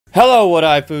Hello, what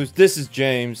Ifus? This is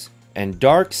James, and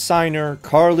Dark Signer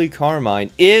Carmine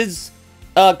is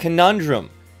a conundrum.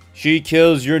 She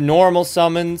kills your normal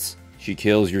summons, she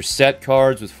kills your set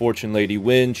cards with Fortune Lady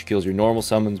Win, she kills your normal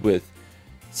summons with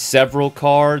several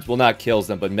cards. Well, not kills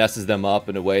them, but messes them up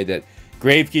in a way that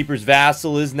Gravekeeper's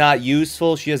Vassal is not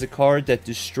useful. She has a card that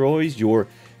destroys your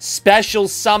special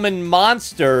summon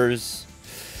monsters.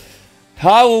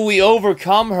 How will we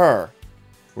overcome her?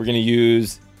 We're going to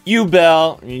use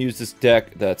Yubel. I'm going to use this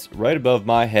deck that's right above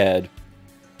my head.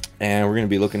 And we're going to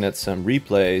be looking at some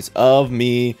replays of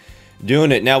me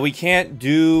doing it. Now, we can't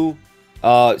do...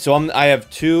 I have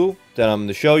two that I'm going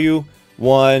to show you.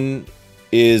 One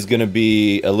is going to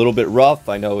be a little bit rough.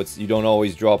 I know you don't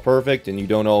always draw perfect, and you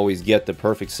don't always get the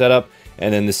perfect setup.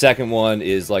 And then the second one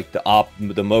is like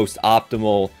the most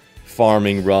optimal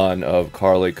farming run of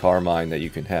Carmine that you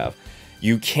can have.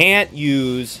 You can't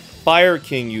use Fire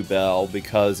King Yubel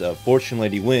because of Fortune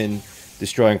Lady Win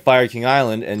destroying Fire King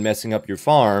Island and messing up your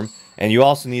farm. And you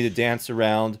also need to dance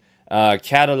around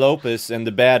Catalopus and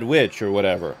the Bad Witch or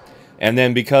whatever. And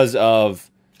then because of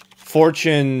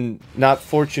not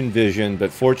Fortune Vision,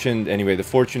 but the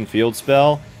Fortune Field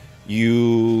spell,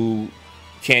 you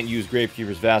can't use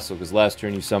Gravekeeper's Vassal because last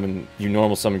turn you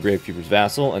normal summon Gravekeeper's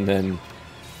Vassal and then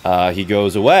he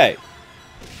goes away.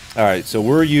 Alright, so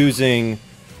we're using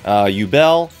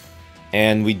Yubel,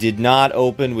 and we did not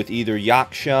open with either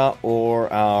Yaksha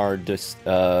or our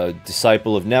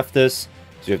Disciple of Nephthys.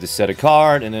 So you have to set a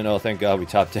card, and then, oh, thank God, we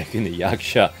top deck in the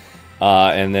Yaksha.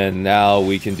 And then now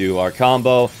we can do our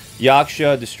combo.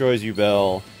 Yaksha destroys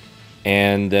Yubel,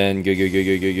 and then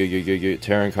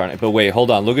Terra Incarnate. But wait,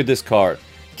 hold on, look at this card.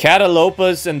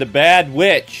 Catalopus and the Bad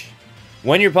Witch.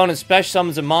 When your opponent special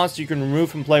summons a monster, you can remove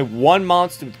from play one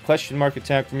monster with question mark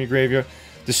attack from your graveyard.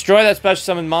 Destroy that special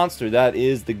summon monster. That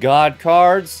is the God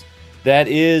cards. That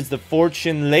is the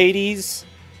Fortune Ladies,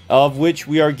 of which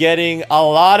we are getting a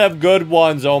lot of good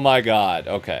ones. Oh my God.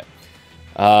 Okay.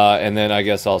 And then I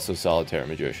guess also Solitaire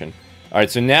Magician.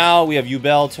 Alright, so now we have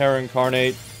Yubel, Terra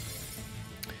Incarnate.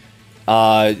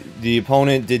 The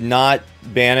opponent did not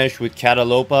banish with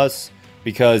Catalopus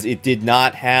because it did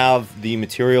not have the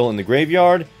material in the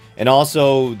graveyard. And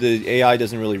also, the AI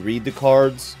doesn't really read the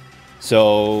cards.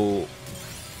 So,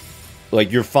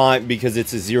 like, you're fine because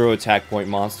it's a 0 attack point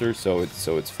monster, so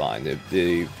it's fine.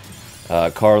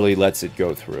 Carly lets it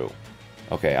go through.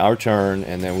 Okay, our turn,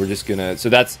 and then we're just gonna... So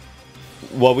that's...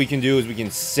 What we can do is we can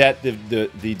set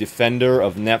the Defender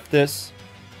of Nephthys,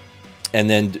 and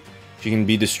then she can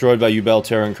be destroyed by Yubel,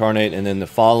 Terra Incarnate, and then the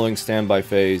following standby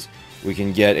phase, we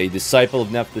can get a Disciple of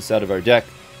Nephthys out of our deck,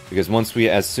 because once we,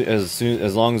 as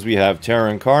long as we have Terra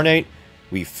Incarnate,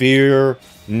 we fear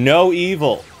no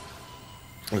evil.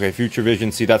 Okay, Future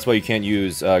Vision. See, that's why you can't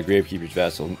use Gravekeeper's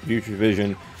Vassal. Future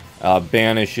Vision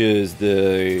banishes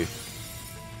the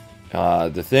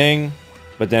thing,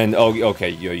 but then okay,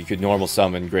 you could normal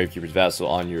summon Gravekeeper's Vassal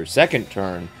on your second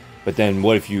turn. But then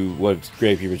what if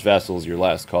Gravekeeper's Vassal is your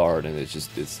last card, and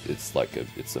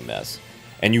it's a mess.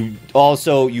 And you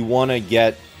want to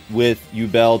get, with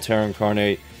Yubel, Terra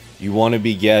Incarnate, you want to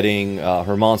be getting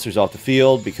her monsters off the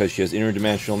field because she has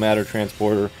Interdimensional Matter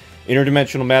Transporter.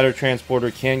 Interdimensional Matter Transporter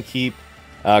can keep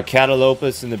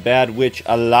Catalopus and the Bad Witch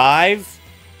alive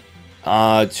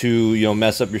to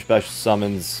mess up your special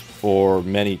summons for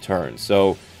many turns.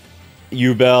 So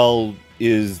Yubel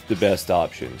is the best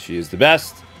option. She is the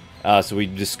best. So we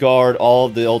discard all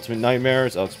of the Ultimate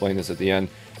Nightmares. I'll explain this at the end.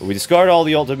 But we discard all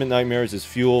the Ultimate Nightmares as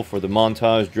fuel for the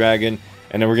Montage Dragon.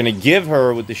 And then we're going to give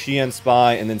her with the Shien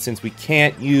Spy. And then since we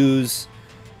can't use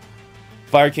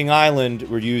Fire King Island,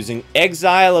 we're using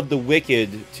Exile of the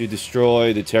Wicked to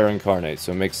destroy the Terra Incarnate.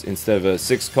 So it makes, instead of a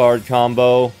 6-card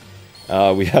combo,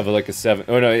 we have like a 7...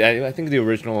 Oh no, I think the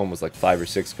original one was like 5 or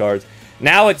 6 cards.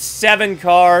 Now it's 7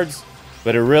 cards,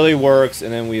 but it really works.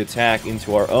 And then we attack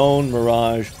into our own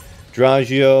Montage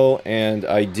Dragon. And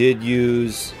I did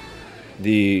use...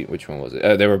 which one was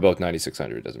it? They were both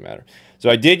 9600, it doesn't matter. So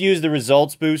I did use the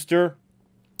results booster,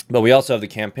 but we also have the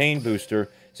campaign booster,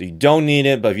 so you don't need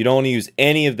it. But if you don't want to use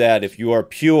any of that, if you are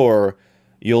pure,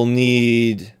 you'll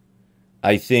need,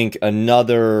 I think,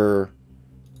 another,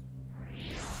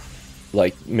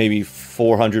 like, maybe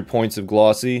 400 points of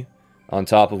glossy on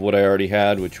top of what I already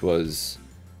had, which was,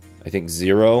 I think,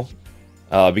 0.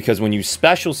 Because when you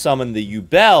special summon the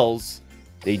Yubels,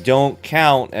 they don't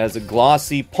count as a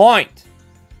glossy point.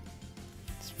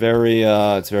 It's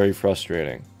very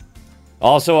frustrating.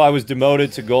 Also, I was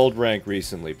demoted to gold rank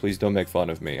recently. Please don't make fun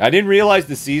of me. I didn't realize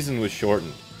the season was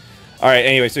shortened. Alright,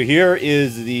 anyway, so here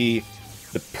is the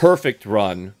perfect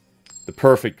run. The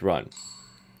perfect run.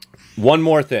 One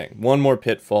more thing. One more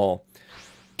pitfall.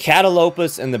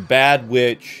 Catalopus and the Bad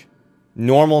Witch,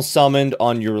 normal summoned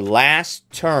on your last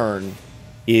turn,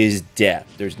 is death.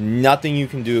 There's nothing you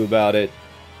can do about it.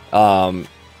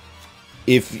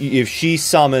 If she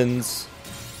summons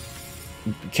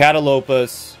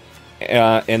Catalopus,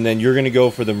 and then you're going to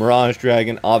go for the Montage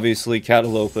Dragon, obviously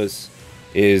Catalopus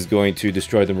is going to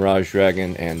destroy the Montage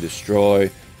Dragon and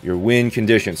destroy your win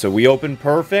condition. So we open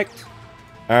perfect.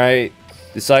 Alright.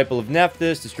 Disciple of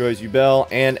Nephthys destroys Yubel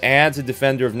and adds a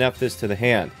Defender of Nephthys to the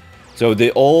hand. So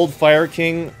the old Fire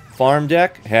King farm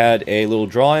deck had a little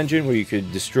draw engine where you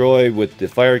could destroy with the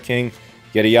Fire King,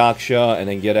 get a Yaksha, and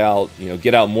then get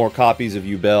out more copies of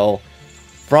Yubel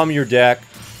from your deck.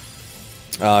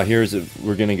 We're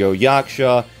gonna go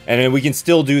Yaksha, and then we can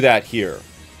still do that here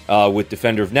with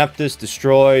Defender of Nephthys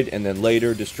destroyed, and then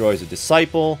later destroys a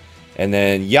Disciple, and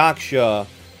then Yaksha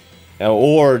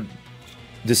or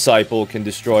Disciple can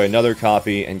destroy another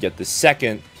copy and get the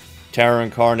second Terror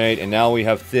Incarnate, and now we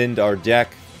have thinned our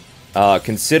deck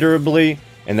considerably,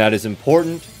 and that is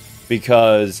important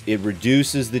because it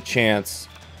reduces the chance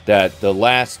that the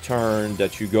last turn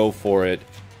that you go for it,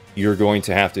 you're going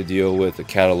to have to deal with the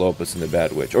Catalopus and the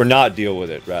Bad Witch, or not deal with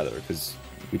it rather, because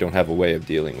we don't have a way of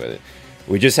dealing with it.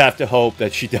 We just have to hope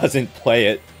that she doesn't play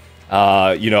it,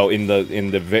 you know, in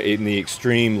the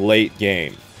extreme late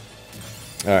game.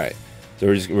 All right. So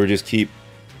we're just keep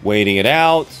waiting it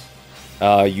out.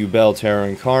 Yubel Terror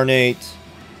Incarnate.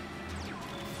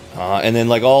 And then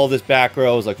like all this back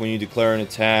row is like when you declare an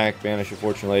attack, banish a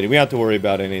Fortune Lady. We don't have to worry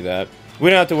about any of that. We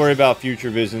don't have to worry about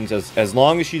Future Visions as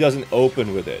long as she doesn't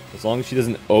open with it. As long as she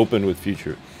doesn't open with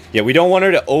Future. Yeah, we don't want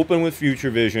her to open with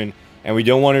Future Vision, and we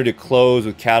don't want her to close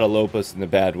with Catalopus and the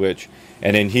Bad Witch.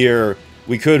 And in here,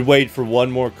 we could wait for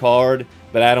one more card,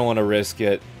 but I don't want to risk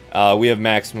it. We have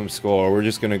maximum score. We're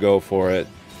just going to go for it.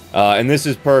 And this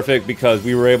is perfect because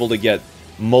we were able to get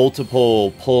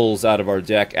multiple pulls out of our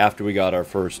deck after we got our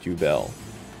first Yubel.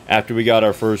 After we got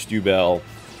our first Yubel,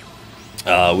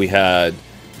 we had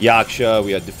Yaksha,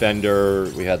 we had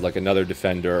Defender, we had like another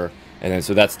Defender, and then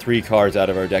so that's 3 cards out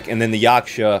of our deck. And then the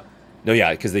Yaksha, no,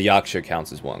 yeah, because the Yaksha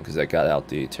counts as 1 because that got out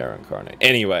the Terror Incarnate.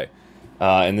 Anyway,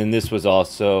 and then this was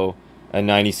also a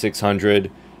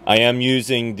 9600. I am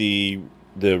using the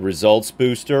results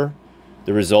booster,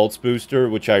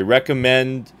 which I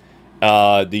recommend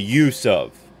the use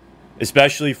of,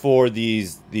 especially for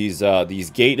these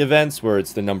gate events where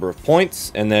it's the number of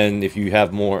points, and then if you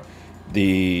have more,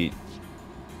 the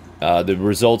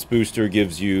results booster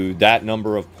gives you that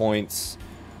number of points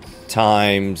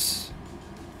times,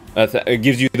 it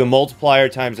gives you the multiplier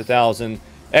times 1,000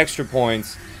 extra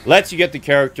points, lets you get the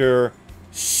character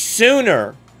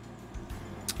sooner.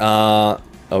 Oh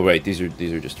wait, these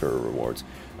are just her rewards.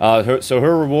 So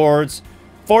her rewards: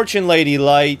 Fortune Lady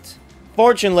Light,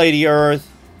 Fortune Lady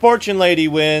Earth, Fortune Lady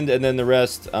Wind, and then the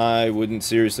rest I wouldn't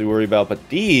seriously worry about. But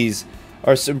these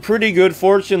are some pretty good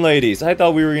Fortune Ladies. I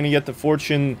thought we were gonna get the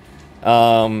Fortune,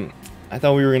 Fortune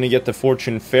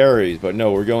Fairies, but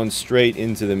no, we're going straight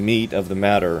into the meat of the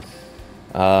matter.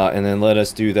 And then let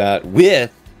us do that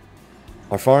with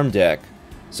our farm deck.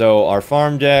 So our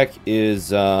farm deck is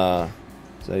that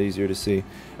easier to see?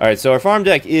 Alright, so our farm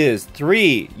deck is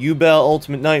 3 Yubel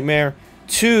Ultimate Nightmare,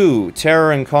 2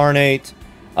 Terror Incarnate,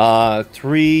 3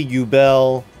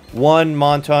 Yubel, 1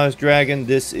 Montage Dragon.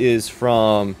 This is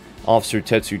from Officer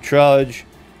Tetsu Trudge.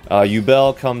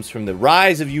 Yubel comes from the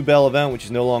Rise of Yubel event, which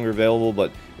is no longer available,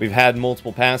 but we've had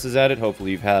multiple passes at it.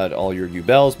 Hopefully you've had all your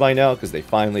Yubels by now, because they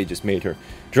finally just made her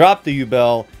drop the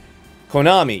Yubel.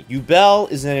 Konami,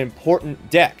 Yubel is an important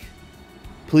deck.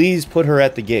 Please put her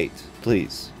at the gate.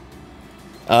 Please.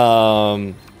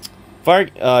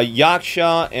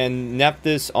 Yaksha and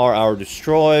Nephthys are our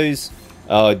destroys.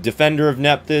 Defender of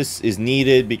Nephthys is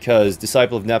needed because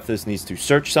Disciple of Nephthys needs to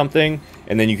search something,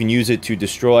 and then you can use it to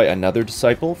destroy another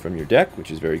Disciple from your deck, which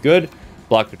is very good.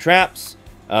 Block the traps.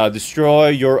 Destroy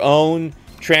your own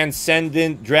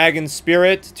Transcendent Dragon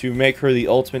Spirit to make her the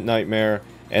Ultimate Nightmare,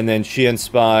 and then Shien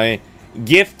Spy,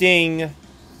 gifting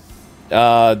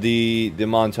the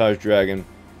Montage Dragon.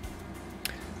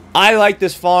 I like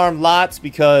this farm lots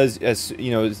because,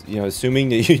 assuming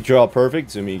that you draw perfect,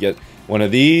 assuming you get one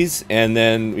of these, and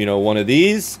then, one of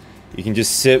these, you can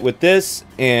just sit with this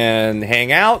and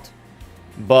hang out,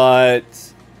 but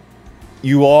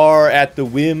you are at the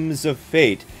whims of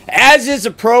fate, as is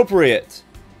appropriate.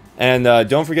 And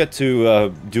don't forget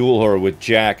to duel her with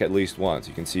Jack at least once.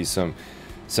 You can see some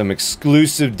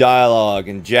exclusive dialogue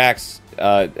and Jack's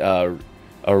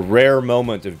a rare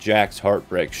moment of Jack's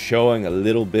heartbreak, showing a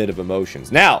little bit of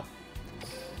emotions. Now,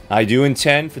 I do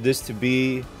intend for this to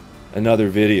be another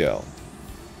video,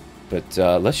 but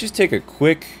let's just take a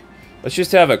quick let's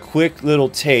just have a quick little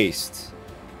taste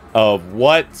of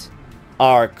what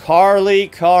our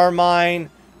Carmine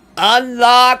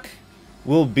unlock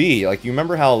will be. Like, you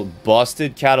remember how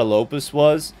busted Catalopus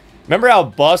was? Remember how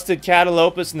busted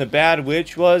Catalopus and the Bad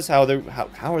Witch was? How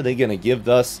are they gonna give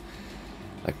us?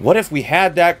 Like, what if we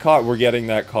had that card? We're getting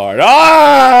that card. Ah!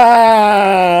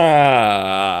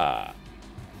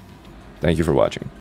 Thank you for watching.